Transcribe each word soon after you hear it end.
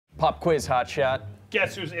Pop quiz, hotshot.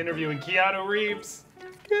 Guess who's interviewing Keanu Reeves?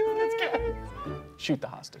 Let's go. Shoot the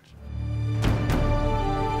hostage.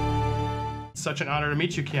 Such an honor to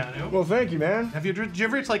meet you, Keanu. Well, thank you, man. Did you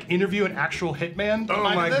ever like interview an actual hitman? Oh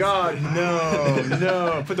my God,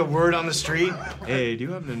 no. Put the word on the street. Hey, do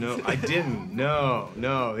you happen to know? I didn't.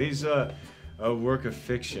 No. He's a work of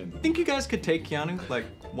fiction. Think you guys could take Keanu, like,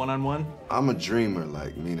 one-on-one? I'm a dreamer,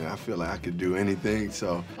 like, meaning I feel like I could do anything,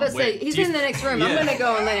 so. Let's say, he's in the next room. Yeah. I'm gonna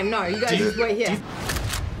go and let him know. You guys just wait here.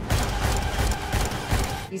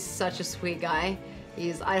 He's such a sweet guy.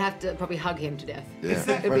 I'd have to probably hug him to death.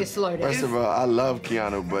 Yeah. It'd be a slow death. First of all, I love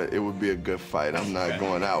Keanu, but it would be a good fight. I'm not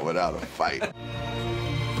going out without a fight.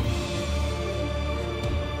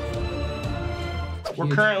 We're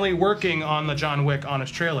currently working on the John Wick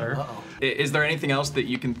Honest trailer. Uh-oh. Is there anything else that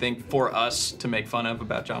you can think for us to make fun of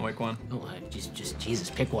about John Wick 1? Oh, just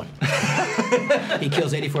Jesus, pick one. He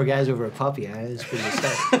kills 84 guys over a puppy. It's pretty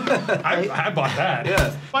stuff. I bought that.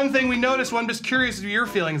 Yeah. One thing we noticed, I'm just curious of your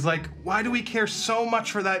feelings, like, why do we care so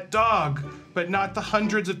much for that dog, but not the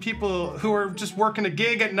hundreds of people who are just working a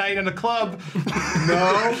gig at night in a club?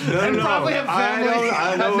 No. Probably have family.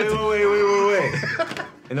 I know, wait.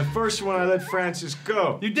 In the first one, I let Francis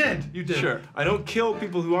go. You did. Sure. I don't kill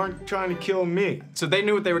people who aren't trying to kill me. So they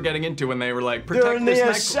knew what they were getting into when they were like, protect They're in this the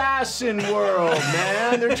night. assassin world,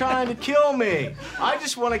 man. They're trying to kill me. I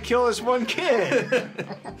just want to kill this one kid.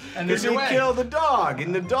 Because he killed the dog,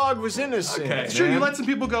 and the dog was innocent. Okay. It's true, you let some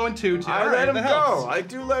people go in too. I let him go. I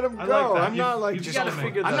do let him go. Like I'm not like, just gotta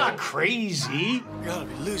figure I'm not crazy. You gotta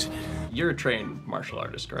be losing it. You're a trained martial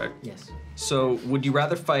artist, correct? Yes. So would you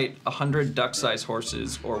rather fight 100 duck-sized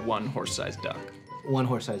horses or 1 horse-sized duck? 1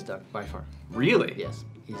 horse-sized duck, by far. Really? Yes,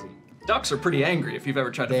 easy. Ducks are pretty angry if you've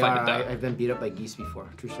ever tried to They fight are. a duck. I've been beat up by geese before,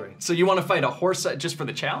 true story. So you want to fight a horse just for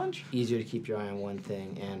the challenge? Easier to keep your eye on one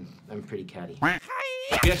thing, and I'm pretty catty.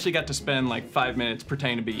 We actually got to spend like 5 minutes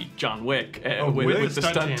pretending to be John Wick with really? the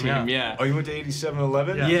stunt team, yeah. Oh, you went to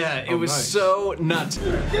 8711? Yeah, it was nice. so nuts.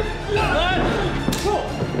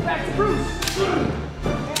 Back to Bruce.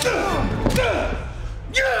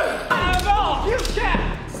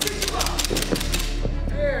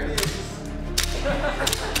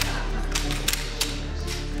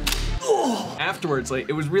 Afterwards, like,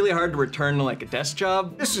 it was really hard to return to like a desk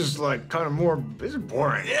job. This is like kind of more, this is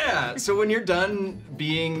boring. Yeah, so when you're done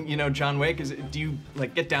being, you know, John Wick, do you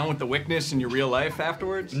like get down with the Wickness in your real life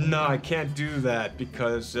afterwards? No, I can't do that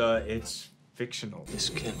because it's fictional. This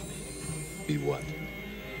can be what?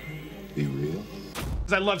 Be real?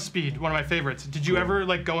 Because I love Speed, one of my favorites. Did you ever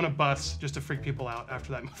like go on a bus just to freak people out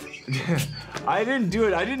after that movie? I didn't do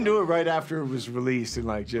it. I didn't do it right after it was released and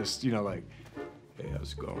like just, you know, like, hey,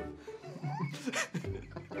 how's it going?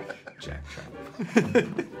 Jack Trap.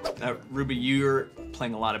 Now, Ruby, you're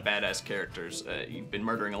playing a lot of badass characters. You've been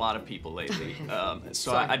murdering a lot of people lately.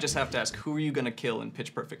 So I just have to ask, who are you gonna kill in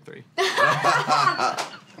Pitch Perfect 3?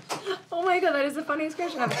 Oh my God, that is the funniest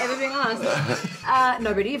question I've ever been asked.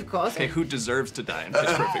 Nobody, of course. Okay, who deserves to die in Pitch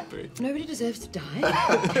Perfect 3? Nobody deserves to die.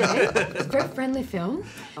 Okay. It's a very friendly film.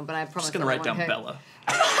 But I promise I'm just gonna write down Bella.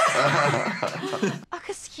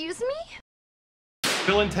 Excuse me?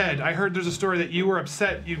 Bill and Ted, I heard there's a story that you were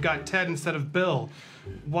upset you got Ted instead of Bill.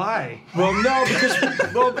 Why? Well, no, because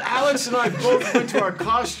Alex and I both went to our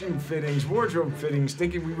costume fittings, wardrobe fittings,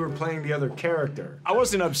 thinking we were playing the other character. I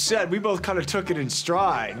wasn't upset. We both kind of took it in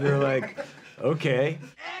stride. We were like, okay.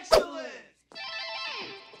 Excellent!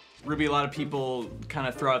 Ruby, a lot of people kind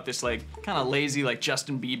of throw out this like kind of lazy like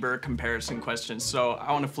Justin Bieber comparison question. So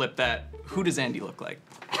I want to flip that. Who does Andy look like?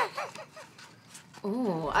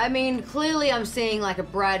 Ooh, I mean, clearly I'm seeing like a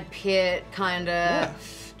Brad Pitt kind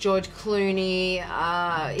of, George Clooney,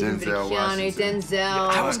 even a bit of Keanu, Denzel.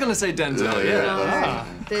 I was gonna say Denzel. Yeah.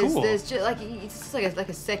 There's just like it's just like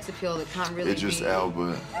a sex appeal that can't really Idris be.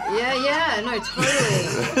 Elba. Yeah, no,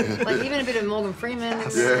 totally. Like even a bit of Morgan Freeman.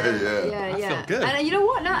 Yeah. I feel good. And you know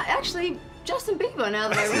what? No, actually, Justin Bieber. Now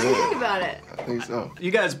that I really think about it. I think so.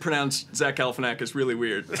 You guys pronounce Zach Galifianakis really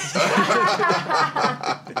weird.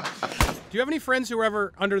 Do you have any friends who were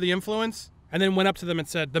ever under the influence and then went up to them and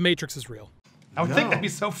said, "The Matrix is real"? I would think that'd be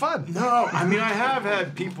so fun. No, I mean, I have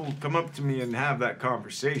had people come up to me and have that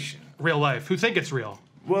conversation. Real life, who think it's real.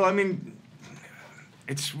 Well, I mean,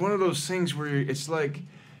 it's one of those things where it's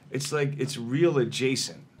real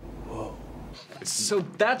adjacent. Whoa. So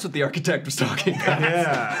that's what the architect was talking about.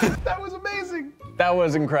 Yeah. That was amazing. That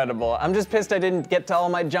was incredible. I'm just pissed I didn't get to all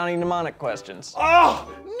my Johnny Mnemonic questions. Oh,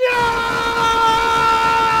 no!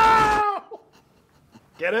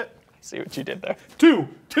 Get it? See what you did there. Two,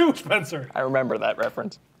 Spencer. I remember that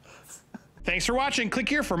reference. Thanks for watching. Click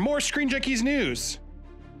here for more Screen Junkies news.